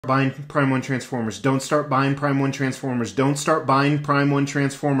Buying Prime 1 Transformers. Don't start buying Prime 1 Transformers. Don't start buying Prime 1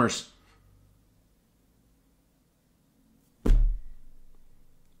 Transformers.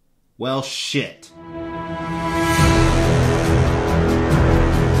 Well, shit.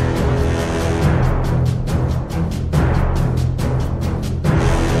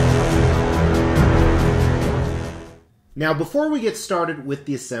 Now, before we get started with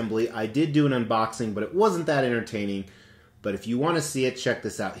the assembly, I did do an unboxing, but it wasn't that entertaining. But if you want to see it, check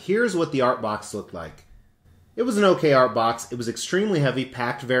this out. Here's what the art box looked like. It was an okay art box. It was extremely heavy,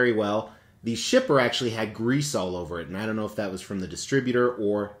 packed very well. The shipper actually had grease all over it, and I don't know if that was from the distributor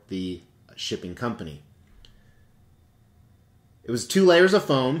or the shipping company. It was 2 layers of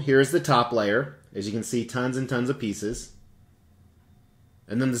foam. Here's the top layer. As you can see, tons and tons of pieces.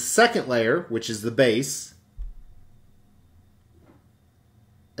 And then the second layer, which is the base.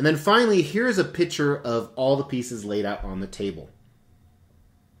 And then finally, here's a picture of all the pieces laid out on the table.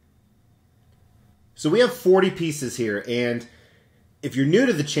 So we have 40 pieces here, and if you're new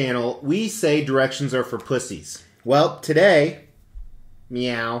to the channel, we say directions are for pussies. Well, today,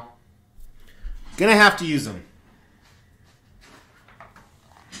 meow, gonna have to use them.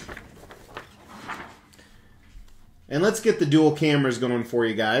 And let's get the dual cameras going for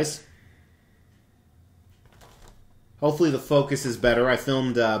you guys. Hopefully the focus is better. I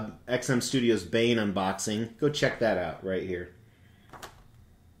filmed XM Studios Bane unboxing. Go check that out right here.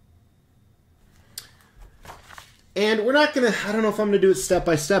 And we're not going to... I don't know if I'm going to do it step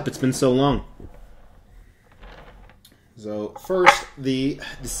by step. It's been so long. So first, the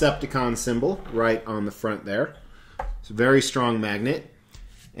Decepticon symbol right on the front there. It's a very strong magnet.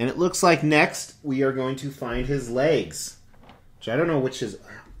 And it looks like next we are going to find his legs. Which I don't know which is...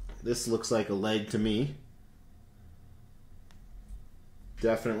 This looks like a leg to me.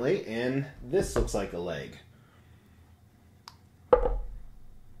 Definitely, and this looks like a leg.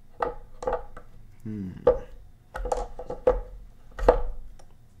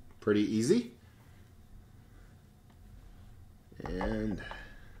 Pretty easy. And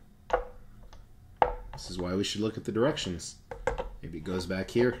this is why we should look at the directions. Maybe it goes back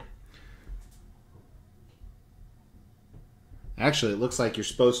here. Actually, it looks like you're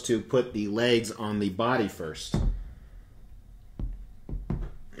supposed to put the legs on the body first.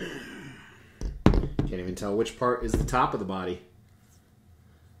 Can't even tell which part is the top of the body.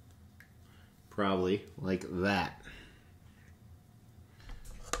 Probably like that.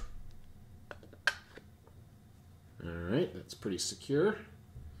 Alright, that's pretty secure.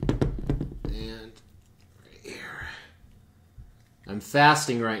 And right here. I'm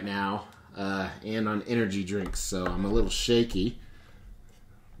fasting right now and on energy drinks, so I'm a little shaky.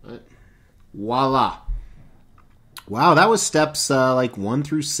 But voila. Wow, that was steps like 1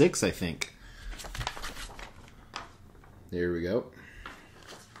 through 6, I think. There we go.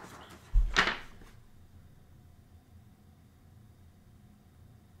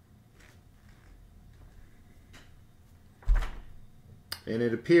 And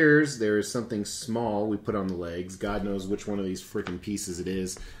it appears there is something small we put on the legs. God knows which one of these freaking pieces it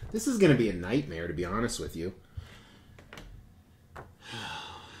is. This is going to be a nightmare, to be honest with you.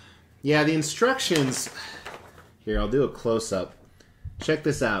 Yeah, the instructions... Here, I'll do a close-up. Check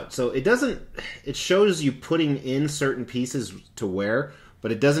this out. So it doesn't... It shows you putting in certain pieces to wear,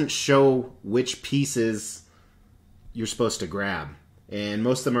 but it doesn't show which pieces you're supposed to grab. And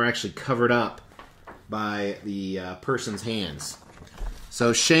most of them are actually covered up by the person's hands.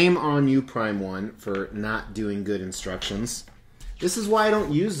 So shame on you, Prime 1, for not doing good instructions. This is why I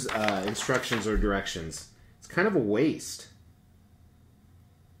don't use instructions or directions. It's kind of a waste.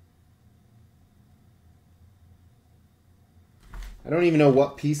 I don't even know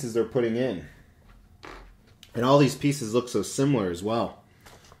what pieces they're putting in. And all these pieces look so similar as well.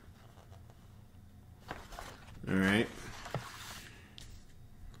 Alright.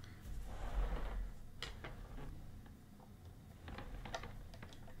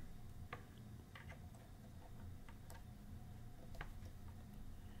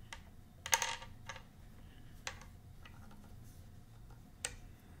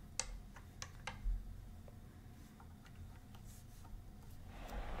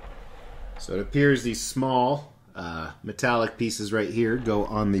 So it appears these small metallic pieces right here go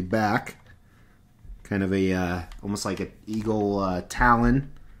on the back. Kind of a, almost like an eagle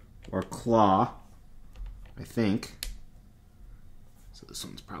talon or claw, I think. So this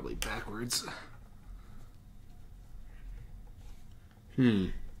one's probably backwards.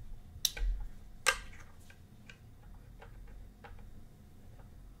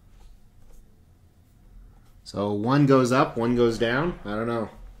 So one goes up, one goes down. I don't know.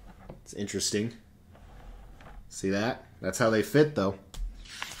 It's interesting. See that? That's how they fit, though.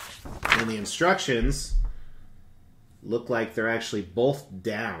 And the instructions look like they're actually both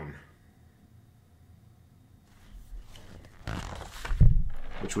down,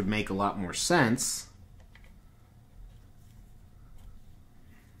 which would make a lot more sense.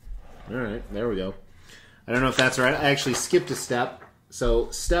 Alright, there we go. I don't know if that's right. I actually skipped a step.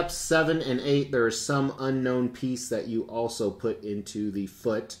 So steps 7 and 8, there is some unknown piece that you also put into the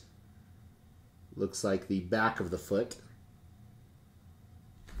foot. Looks like the back of the foot.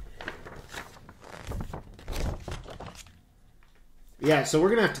 Yeah, so we're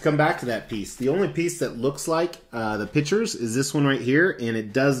going to have to come back to that piece. The only piece that looks like the pictures is this one right here, and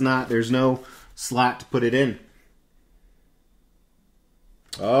it does not, there's no slot to put it in.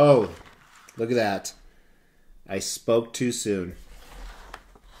 Oh, look at that. I spoke too soon.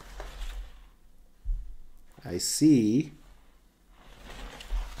 I see.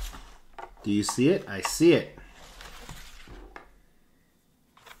 Do you see it? I see it.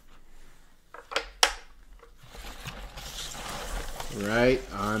 Right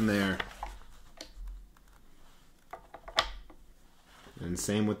on there. And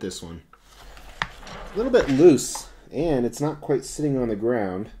same with this one. A little bit loose, and it's not quite sitting on the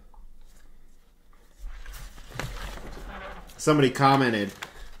ground. Somebody commented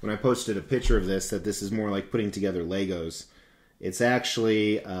when I posted a picture of this that this is more like putting together Legos. It's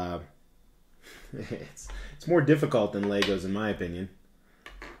actually it's more difficult than Legos in my opinion.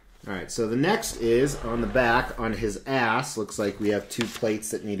 Alright, so the next is on the back, on his ass. Looks like we have 2 plates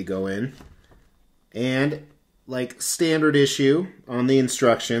that need to go in. And like standard issue on the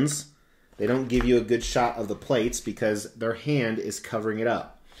instructions, they don't give you a good shot of the plates because their hand is covering it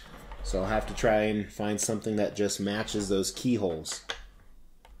up. So I'll have to try and find something that just matches those keyholes.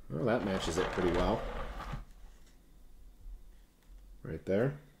 Well, that matches it pretty well. Right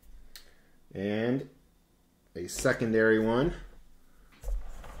there. And a secondary one.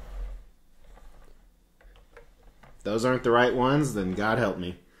 If those aren't the right ones, then God help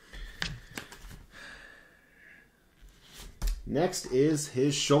me. Next is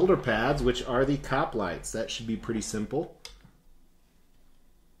his shoulder pads, which are the cop lights. That should be pretty simple.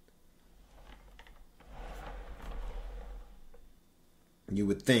 You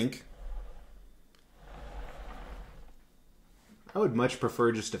would think. I would much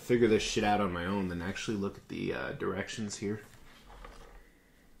prefer just to figure this shit out on my own than actually look at the directions here.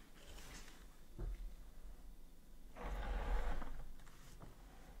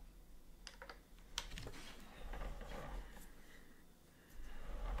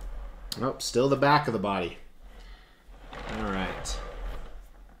 Oh, still the back of the body. Alright.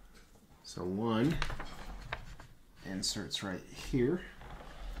 So one inserts right here.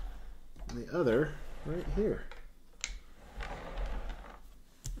 And the other right here.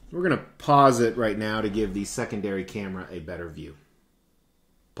 We're going to pause it right now to give the secondary camera a better view.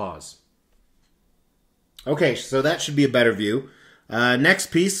 Pause. Okay, so that should be a better view. Next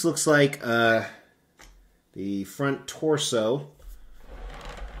piece looks like the front torso.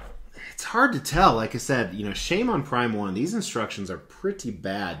 It's hard to tell. Like I said, you know, shame on Prime 1. These instructions are pretty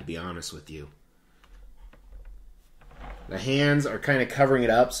bad, to be honest with you. The hands are kind of covering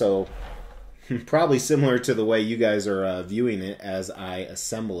it up, so probably similar to the way you guys are viewing it as I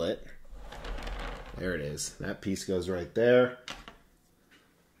assemble it. There it is. That piece goes right there.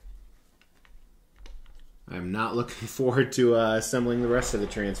 I'm not looking forward to assembling the rest of the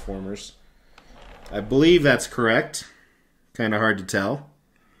Transformers. I believe that's correct. Kind of hard to tell.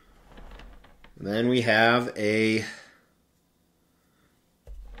 And then we have a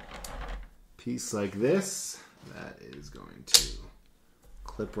piece like this. That is going to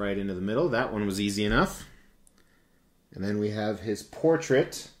clip right into the middle. That one was easy enough. And then we have his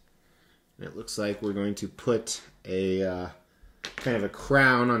portrait. And it looks like we're going to put a kind of a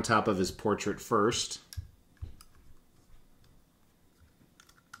crown on top of his portrait first.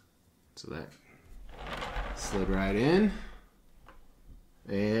 So that slid right in.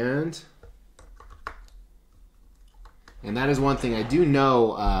 And that is one thing I do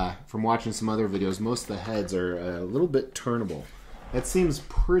know from watching some other videos. Most of the heads are a little bit turnable. That seems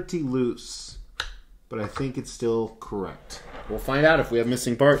pretty loose, but I think it's still correct. We'll find out if we have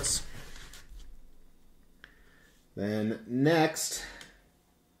missing parts. Then next,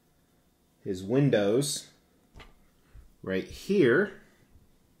 his windows right here.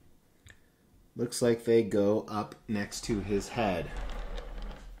 Looks like they go up next to his head.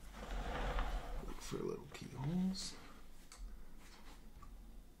 Look for little keyholes.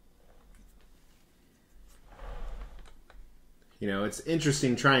 You know, it's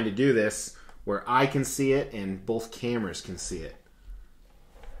interesting trying to do this where I can see it and both cameras can see it.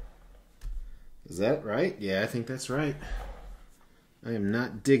 Is that right? Yeah, I think that's right. I am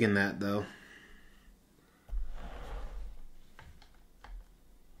not digging that though.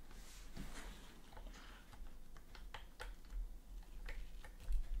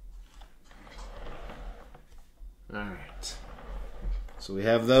 Alright. So we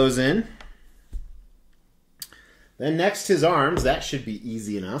have those in. Then next his arms. That should be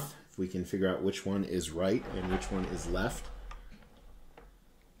easy enough if we can figure out which one is right and which one is left.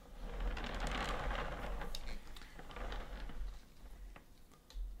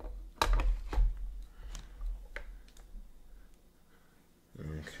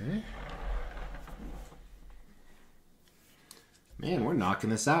 Okay. Man, we're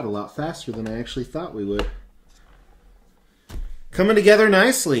knocking this out a lot faster than I actually thought we would. Coming together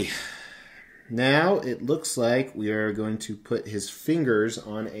nicely. Now it looks like we are going to put his fingers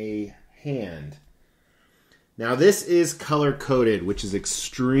on a hand. Now this is color coded, which is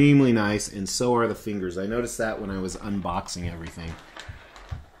extremely nice, and so are the fingers. I noticed that when I was unboxing everything.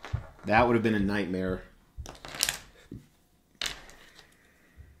 That would have been a nightmare.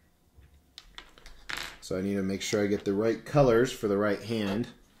 So I need to make sure I get the right colors for the right hand.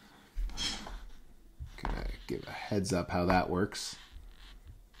 Can I give a heads up how that works?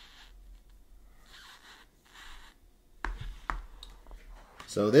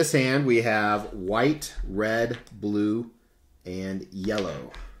 So this hand we have white, red, blue, and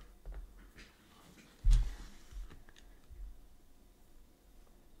yellow.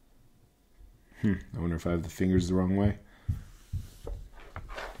 I wonder if I have the fingers the wrong way.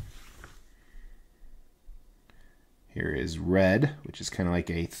 Here is red, which is kind of like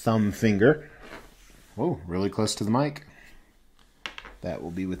a thumb finger. Whoa, really close to the mic. That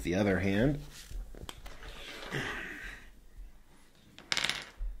will be with the other hand.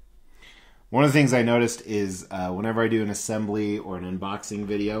 One of the things I noticed is whenever I do an assembly or an unboxing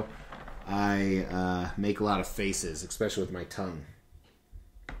video, I make a lot of faces, especially with my tongue.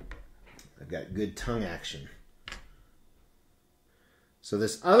 I've got good tongue action. So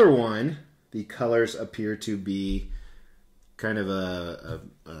this other one, the colors appear to be kind of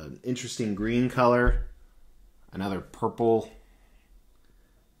an interesting green color, another purple,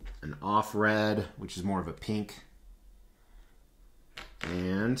 an off red, which is more of a pink,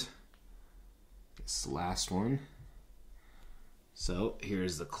 and this last one. So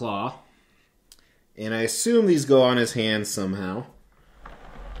here's the claw, and I assume these go on his hand somehow.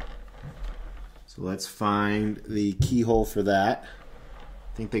 So let's find the keyhole for that.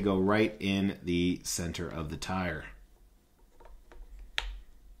 I think they go right in the center of the tire.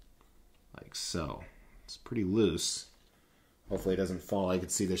 Like so. It's pretty loose. Hopefully it doesn't fall. I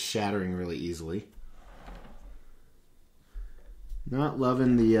could see this shattering really easily. Not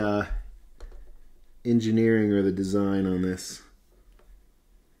loving the engineering or the design on this.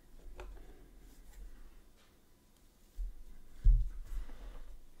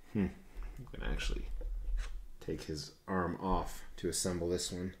 I'm going to actually take his arm off to assemble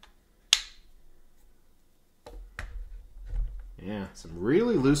this one. Yeah, some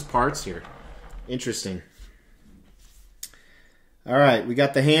really loose parts here. Interesting. Alright, we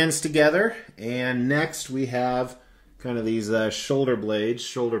got the hands together, and next we have kind of these shoulder blades,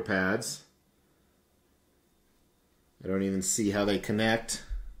 shoulder pads. I don't even see how they connect.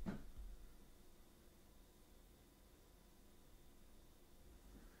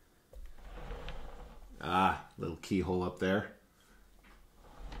 Ah, little keyhole up there.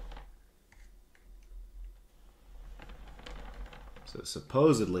 So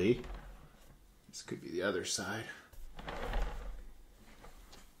supposedly, this could be the other side.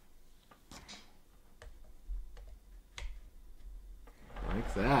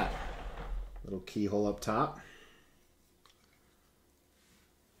 Like that. Little keyhole up top.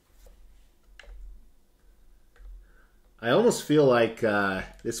 I almost feel like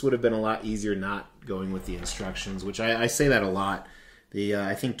this would have been a lot easier not going with the instructions, which I say that a lot.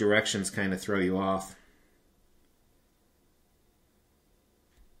 I think directions kind of throw you off.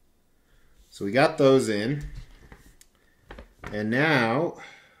 So we got those in. And now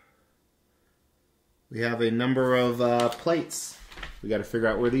we have a number of plates. We got to figure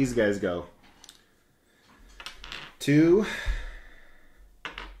out where these guys go. 2,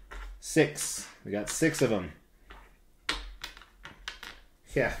 6. We got 6 of them.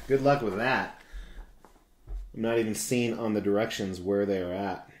 Yeah, good luck with that. I'm not even seeing on the directions where they are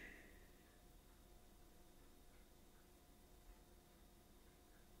at.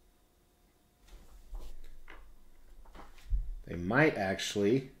 They might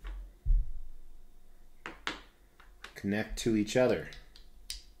actually connect to each other.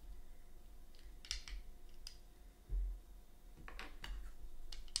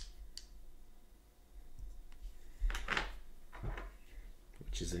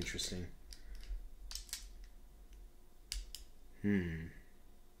 which is interesting. It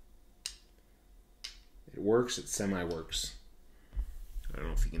works, it semi-works. I don't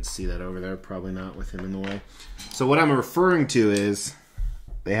know if you can see that over there. Probably not with him in the way. So what I'm referring to is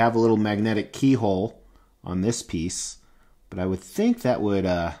they have a little magnetic keyhole on this piece, but I would think that would,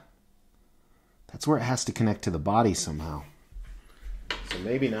 that's where it has to connect to the body somehow. So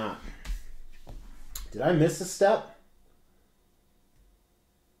maybe not. Did I miss a step?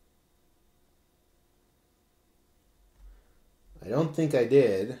 I don't think I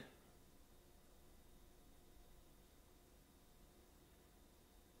did.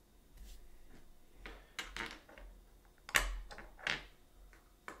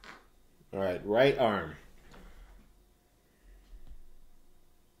 All right, right arm.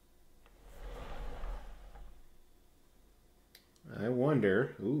 I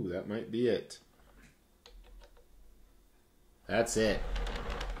wonder, ooh, that might be it. That's it.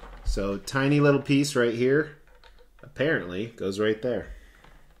 So tiny little piece right here, apparently goes right there.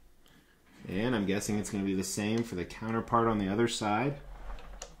 And I'm guessing it's going to be the same for the counterpart on the other side.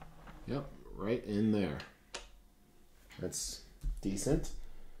 Yep, right in there. That's decent.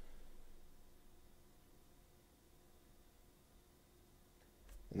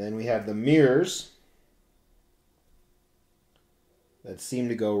 And then we have the mirrors that seem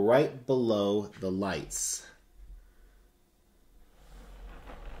to go right below the lights.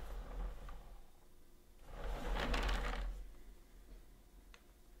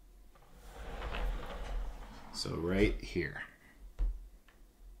 So right here.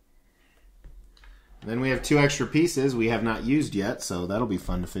 And then we have two extra pieces we have not used yet, so that'll be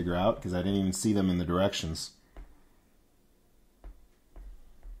fun to figure out because I didn't even see them in the directions.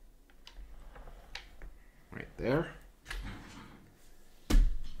 Right there.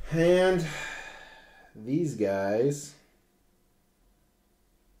 And these guys,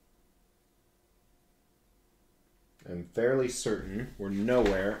 I'm fairly certain were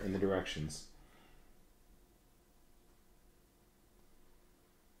nowhere in the directions.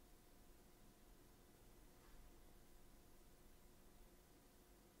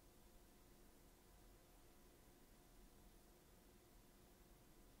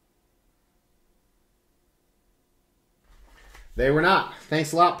 They were not.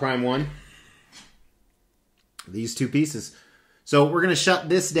 Thanks a lot, Prime One. These two pieces. So we're going to shut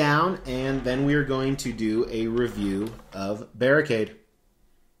this down, and then we are going to do a review of Barricade.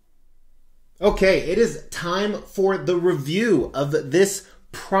 Okay, it is time for the review of this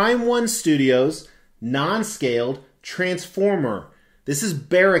Prime One Studios non-scaled Transformer. This is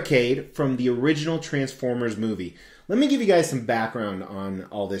Barricade from the original Transformers movie. Let me give you guys some background on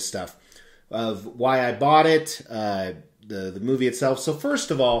all this stuff of why I bought it, the movie itself. So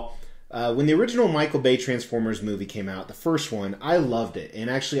first of all, when the original Michael Bay Transformers movie came out, the first one, I loved it. And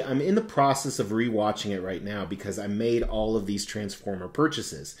actually, I'm in the process of rewatching it right now because I made all of these Transformer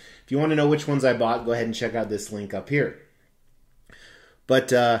purchases. If you want to know which ones I bought, go ahead and check out this link up here.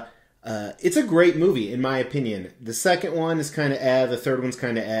 But it's a great movie, in my opinion. The second one is kind of the third one's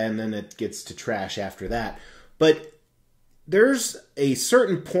kind of and then it gets to trash after that. But there's a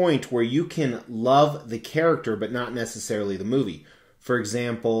certain point where you can love the character, but not necessarily the movie. For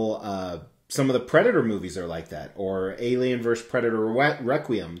example, some of the Predator movies are like that, or Alien vs. Predator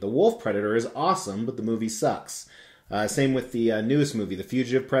Requiem. The Wolf Predator is awesome, but the movie sucks. Same with the newest movie, The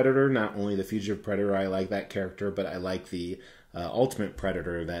Fugitive Predator. Not only The Fugitive Predator, I like that character, but I like the Ultimate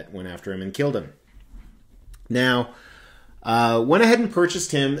Predator that went after him and killed him. Now, went ahead and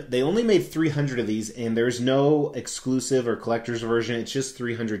purchased him. They only made 300 of these, and there's no exclusive or collector's version. It's just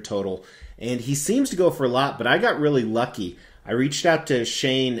 300 total. And he seems to go for a lot, but I got really lucky. I reached out to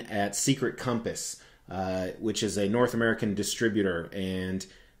Shane at Secret Compass, which is a North American distributor, and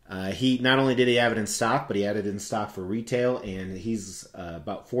he not only did he have it in stock, but he had it in stock for retail, and he's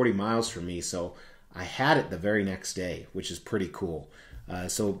about 40 miles from me, so I had it the very next day, which is pretty cool.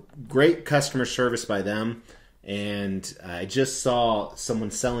 So great customer service by them. And I just saw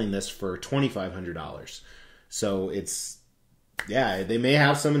someone selling this for $2,500. So it's, yeah, they may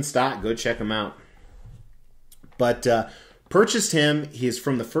have some in stock. Go check them out. But purchased him. He is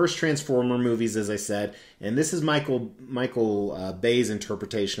from the first Transformer movies, as I said. And this is Michael Bay's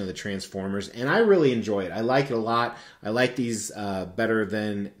interpretation of the Transformers. And I really enjoy it. I like it a lot. I like these better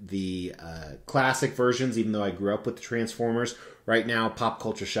than the classic versions, even though I grew up with the Transformers. Right now, Pop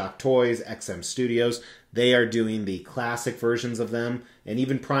Culture Shock Toys, XM Studios, they are doing the classic versions of them. And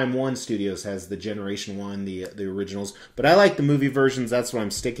even Prime One Studios has the Generation 1, the originals. But I like the movie versions. That's what I'm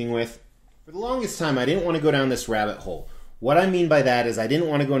sticking with. For the longest time, I didn't want to go down this rabbit hole. What I mean by that is I didn't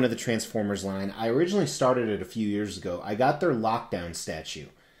want to go into the Transformers line. I originally started it a few years ago. I got their Lockdown statue.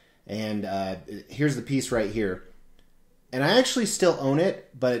 And here's the piece right here. And I actually still own it,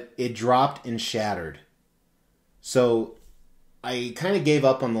 but it dropped and shattered. So I kind of gave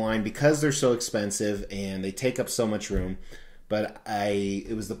up on the line because they're so expensive and they take up so much room. But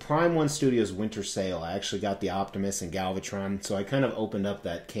it was the Prime One Studios winter sale. I actually got the Optimus and Galvatron, so I kind of opened up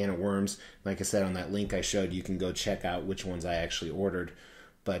that can of worms. Like I said, on that link I showed, you can go check out which ones I actually ordered.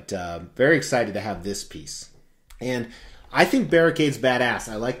 But very excited to have this piece. And I think Barricade's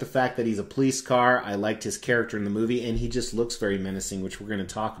badass. I like the fact that he's a police car. I liked his character in the movie, and he just looks very menacing, which we're going to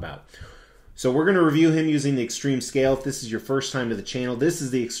talk about. So we're going to review him using the extreme scale. If this is your first time to the channel, this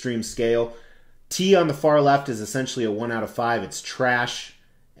is the extreme scale. T on the far left is essentially a 1 out of 5. It's trash.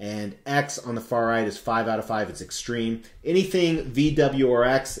 And X on the far right is 5 out of 5. It's extreme. Anything VW or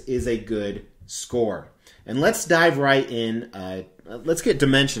X is a good score. And let's dive right in. Let's get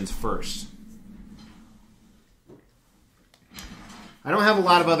dimensions first. I don't have a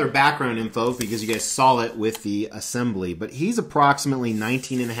lot of other background info because you guys saw it with the assembly. But he's approximately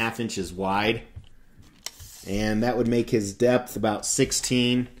 19.5 inches wide. And that would make his depth about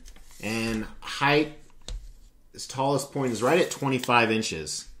 16. And height, his tallest point is right at 25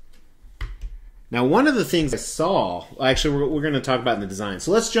 inches. Now, one of the things I saw, actually, we're going to talk about in the design. So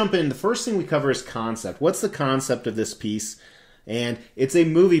let's jump in. The first thing we cover is concept. What's the concept of this piece? And it's a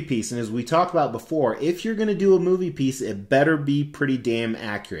movie piece. And as we talked about before, if you're going to do a movie piece, it better be pretty damn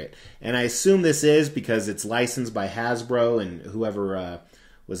accurate. And I assume this is because it's licensed by Hasbro and whoever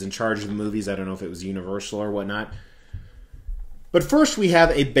was in charge of the movies. I don't know if it was Universal or whatnot. But first we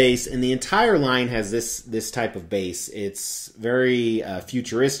have a base, and the entire line has this type of base. It's very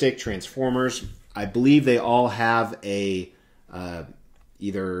futuristic, Transformers. I believe they all have a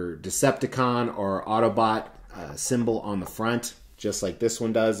either Decepticon or Autobot symbol on the front, just like this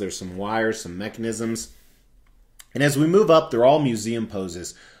one does. There's some wires, some mechanisms. And as we move up, they're all museum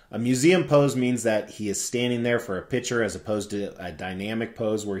poses. A museum pose means that he is standing there for a picture as opposed to a dynamic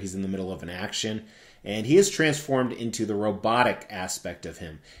pose where he's in the middle of an action. And he is transformed into the robotic aspect of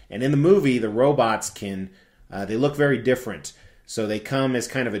him. And in the movie, the robots they look very different. So they come as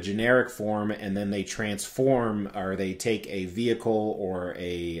kind of a generic form, and then they transform, or they take a vehicle or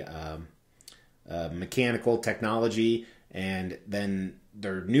a mechanical technology, and then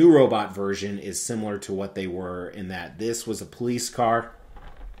their new robot version is similar to what they were in that. This was a police car.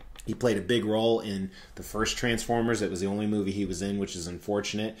 He played a big role in the first Transformers. It was the only movie he was in, which is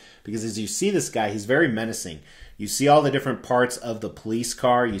unfortunate. Because as you see this guy, he's very menacing. You see all the different parts of the police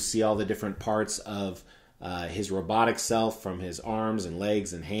car. You see all the different parts of his robotic self, from his arms and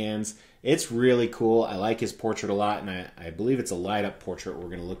legs and hands. It's really cool. I like his portrait a lot, and I believe it's a light-up portrait we're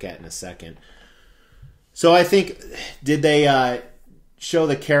going to look at in a second. So I think, did they show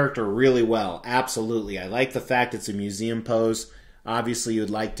the character really well? Absolutely. I like the fact it's a museum pose. Obviously,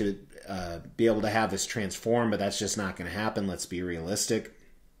 you'd like to be able to have this transform, but that's just not going to happen. Let's be realistic.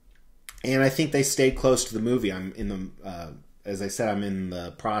 And I think they stayed close to the movie. As I said, I'm in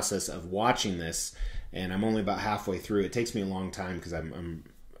the process of watching this, and I'm only about halfway through. It takes me a long time because I'm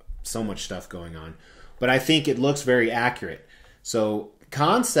so much stuff going on. But I think it looks very accurate. So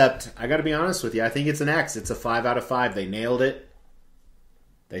concept, I got to be honest with you, I think it's an X. It's a 5 out of 5. They nailed it.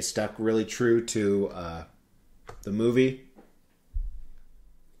 They stuck really true to the movie.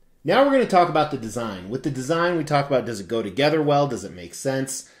 Now we're going to talk about the design. With the design, we talk about, does it go together well? Does it make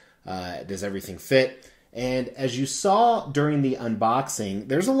sense? Does everything fit? And as you saw during the unboxing,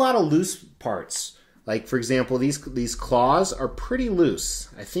 there's a lot of loose parts. Like, for example, these claws are pretty loose.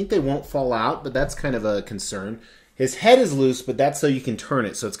 I think they won't fall out, but that's kind of a concern. His head is loose, but that's so you can turn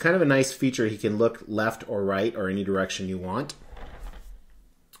it. So it's kind of a nice feature. He can look left or right or any direction you want.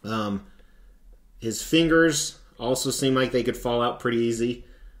 His fingers also seem like they could fall out pretty easy.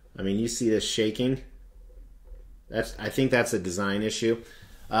 I mean, you see this shaking. I think that's a design issue.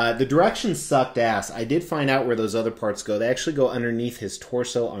 The directions sucked ass. I did find out where those other parts go. They actually go underneath his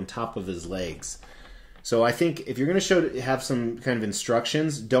torso on top of his legs. So I think if you're going to have some kind of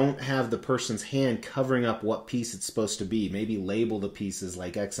instructions, don't have the person's hand covering up what piece it's supposed to be. Maybe label the pieces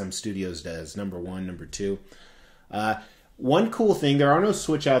like XM Studios does, number 1, number 2. One cool thing, there are no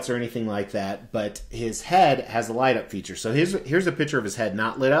switch outs or anything like that, but his head has a light up feature. So here's a picture of his head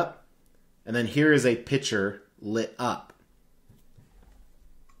not lit up, and then here is a picture lit up.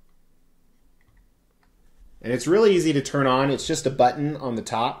 And it's really easy to turn on. It's just a button on the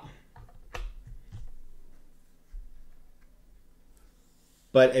top.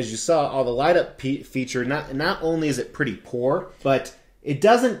 But as you saw, all the light up feature, not only is it pretty poor, but It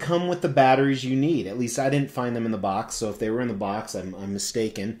doesn't come with the batteries you need. At least I didn't find them in the box. So if they were in the box, I'm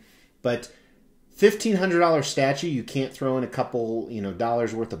mistaken. But $1,500 statue, you can't throw in a couple,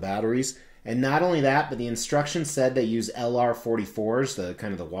 dollars worth of batteries. And not only that, but the instructions said they use LR44s, the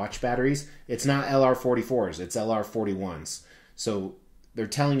kind of the watch batteries. It's not LR44s, it's LR41s. So they're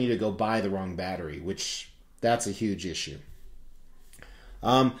telling you to go buy the wrong battery, which that's a huge issue.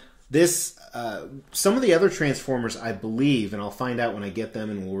 Some of the other Transformers, I believe, and I'll find out when I get them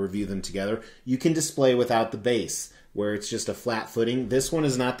and we'll review them together, you can display without the base, where it's just a flat footing. This one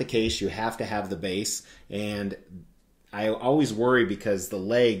is not the case. You have to have the base, and I always worry because the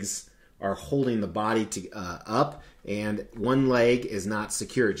legs are holding the body up, and one leg is not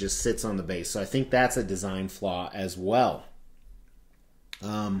secure. It just sits on the base. So I think that's a design flaw as well.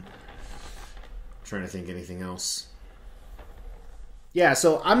 Trying to think anything else. Yeah,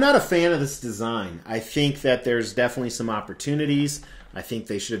 so I'm not a fan of this design. I think that there's definitely some opportunities. I think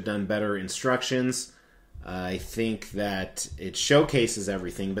they should have done better instructions. I think that it showcases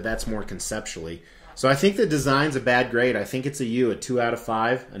everything, but that's more conceptually. So I think the design's a bad grade. I think it's a U, a 2 out of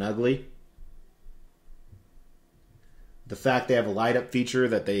 5, an ugly. The fact they have a light up feature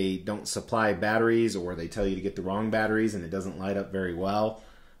that they don't supply batteries, or they tell you to get the wrong batteries and it doesn't light up very well.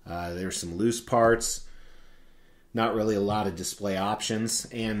 There's some loose parts. Not really a lot of display options,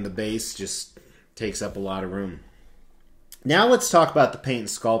 and the base just takes up a lot of room. Now let's talk about the paint and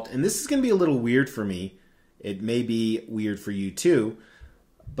sculpt, and this is going to be a little weird for me. It may be weird for you too,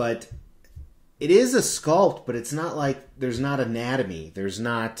 but it is a sculpt, but it's not like there's not anatomy. There's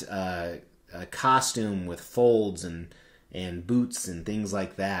not a costume with folds and boots and things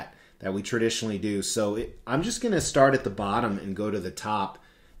like that we traditionally do. So I'm just going to start at the bottom and go to the top,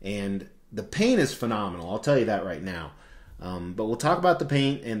 and the paint is phenomenal, I'll tell you that right now. But we'll talk about the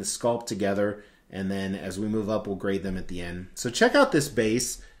paint and the sculpt together, and then as we move up, we'll grade them at the end. So check out this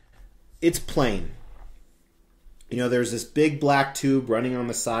base. It's plain. There's this big black tube running on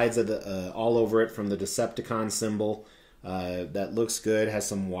the sides of the all over it from the Decepticon symbol. That looks good, has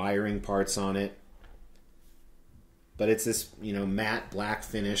some wiring parts on it. But it's this, matte black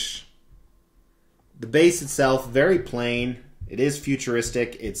finish. The base itself, very plain. It is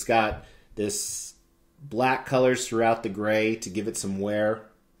futuristic. It's got this black colors throughout the gray to give it some wear.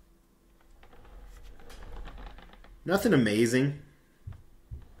 Nothing amazing.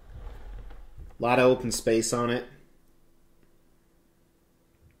 A lot of open space on it.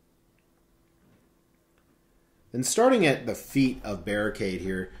 And starting at the feet of Barricade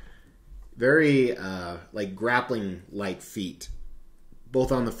here, very like grappling-like feet.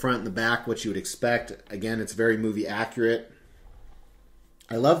 Both on the front and the back, what you would expect. Again, it's very movie accurate.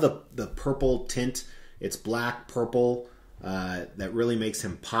 I love the purple tint. It's black, purple. That really makes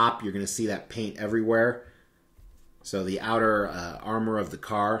him pop. You're going to see that paint everywhere. So the outer armor of the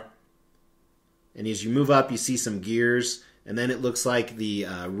car. And as you move up, you see some gears. And then it looks like the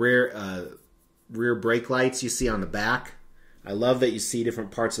rear brake lights you see on the back. I love that you see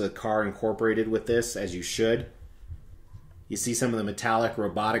different parts of the car incorporated with this, as you should. You see some of the metallic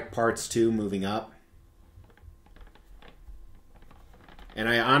robotic parts too moving up. And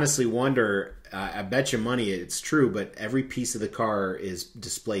I honestly wonder, I bet you money it's true, but every piece of the car is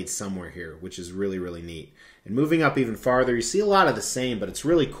displayed somewhere here, which is really, really neat. And moving up even farther, you see a lot of the same, but it's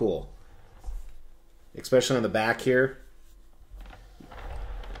really cool. Especially on the back here.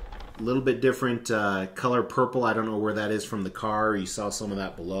 A little bit different color purple. I don't know where that is from the car. You saw some of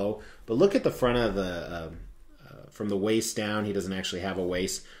that below. But look at the front of the, from the waist down. He doesn't actually have a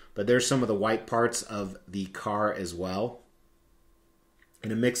waist. But there's some of the white parts of the car as well.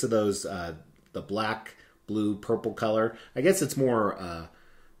 And a mix of those, the black, blue, purple color. I guess it's more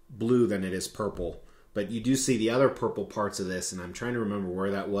blue than it is purple. But you do see the other purple parts of this, and I'm trying to remember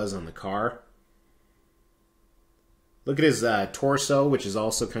where that was on the car. Look at his torso, which is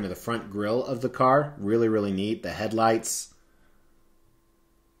also kind of the front grille of the car. Really, really neat. The headlights.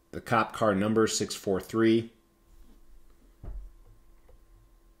 The cop car number, 643.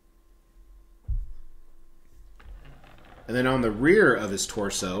 And then on the rear of his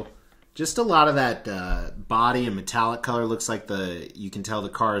torso, just a lot of that body and metallic color. Looks like you can tell the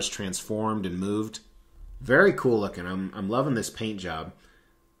car is transformed and moved. Very cool looking. I'm loving this paint job.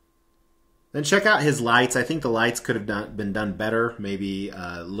 Then check out his lights. I think the lights could have been done better. Maybe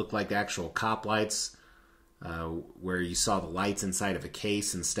look like actual cop lights, where you saw the lights inside of a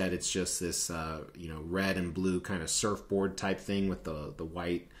case. Instead, it's just this red and blue kind of surfboard type thing with the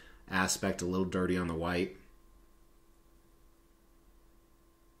white aspect, a little dirty on the white.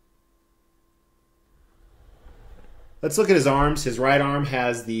 Let's look at his arms. His right arm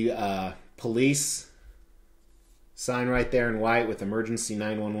has the police Sign right there in white with emergency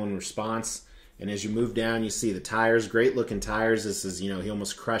 911 response. And as you move down, you see the tires. Great looking tires. This is, you know, he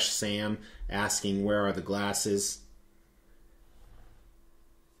almost crushed Sam asking where are the glasses.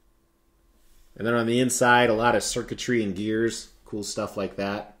 And then on the inside, a lot of circuitry and gears. Cool stuff like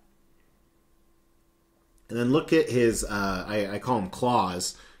that. And then look at his, I call them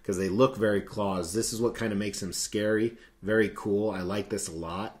claws because they look very claws. This is what kind of makes him scary. Very cool. I like this a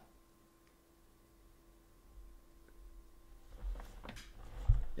lot.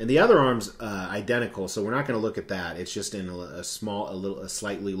 And the other arm's identical, so we're not going to look at that. It's just in a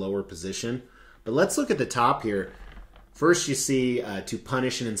slightly lower position. But let's look at the top here. First, you see to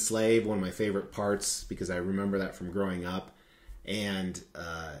punish and enslave, one of my favorite parts because I remember that from growing up. And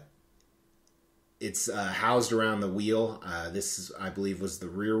it's housed around the wheel. This, is, I believe, was the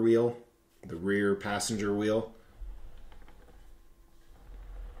rear wheel, the rear passenger wheel.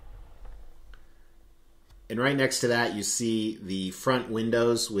 And right next to that, you see the front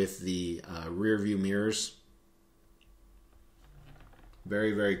windows with the rear view mirrors.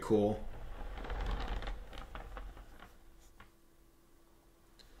 Very, very cool.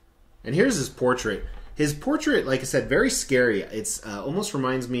 And here's his portrait. His portrait, like I said, very scary. It's almost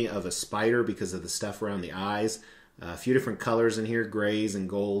reminds me of a spider because of the stuff around the eyes. A few different colors in here, grays and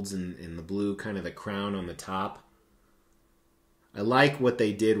golds, and the blue, kind of the crown on the top. I like what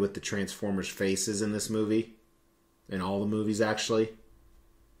they did with the Transformers faces in this movie. In all the movies, actually.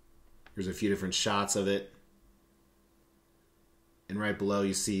 There's a few different shots of it. And right below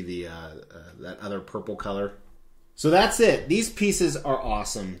you see the that other purple color. So that's it. These pieces are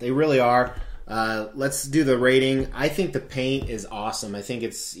awesome. They really are. Let's do the rating. I think the paint is awesome. I think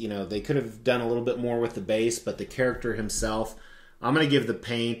it's, you know, they could have done a little bit more with the base, but the character himself, I'm going to give the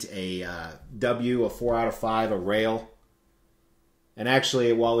paint a W, a 4 out of 5, a rail. And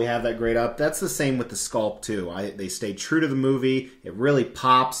actually, while we have that grade up, that's the same with the sculpt too. They stayed true to the movie. It really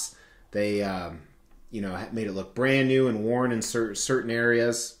pops. They, you know, made it look brand new and worn in certain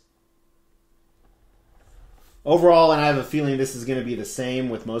areas. Overall, and I have a feeling this is going to be the same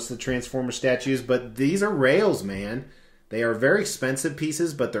with most of the Transformer statues, but these are rails, man. They are very expensive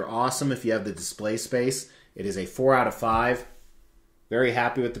pieces, but they're awesome if you have the display space. It is a 4 out of 5. Very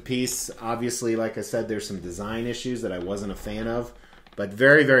happy with the piece. Obviously, like I said, there's some design issues that I wasn't a fan of. But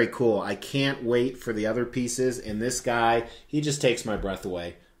very, very cool. I can't wait for the other pieces. And this guy, he just takes my breath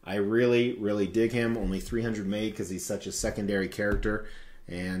away. I really, really dig him. Only 300 made because he's such a secondary character.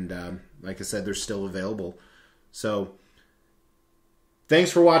 And like I said, they're still available. So,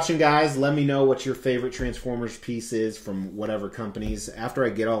 thanks for watching, guys. Let me know what your favorite Transformers piece is from whatever companies. After I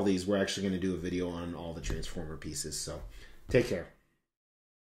get all these, we're actually going to do a video on all the Transformer pieces. So, take care.